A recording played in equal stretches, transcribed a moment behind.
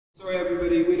sorry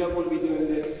everybody, we don't want to be doing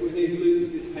this. We're here glued to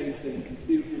this painting, this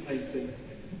beautiful painting,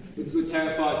 because we're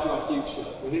terrified for our future.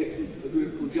 We're here from a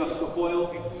group called Just Stop Oil.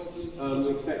 We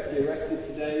expect to be arrested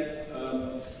today.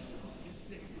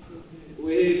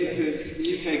 We're here because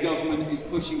the UK government is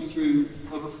pushing through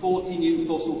over 40 new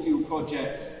fossil fuel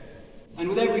projects. And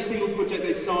with every single project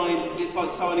they sign, it's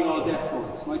like signing our death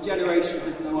warrants. My generation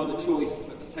has no other choice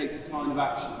but to take this kind of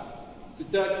action. For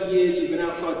 30 years we've been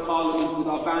outside Parliament with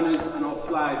our banners and our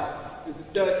flags, and for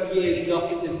 30 years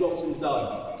nothing has gotten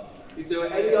done. If there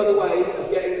were any other way of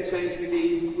getting the change we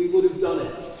need, we would have done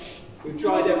it. We've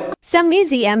tried everything. Some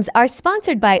museums are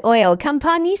sponsored by oil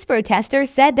companies. Protesters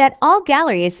said that all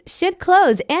galleries should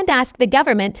close and ask the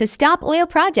government to stop oil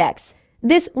projects.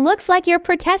 This looks like you're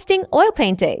protesting oil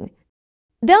painting.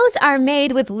 Those are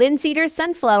made with linseed or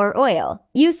sunflower oil.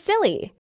 You silly!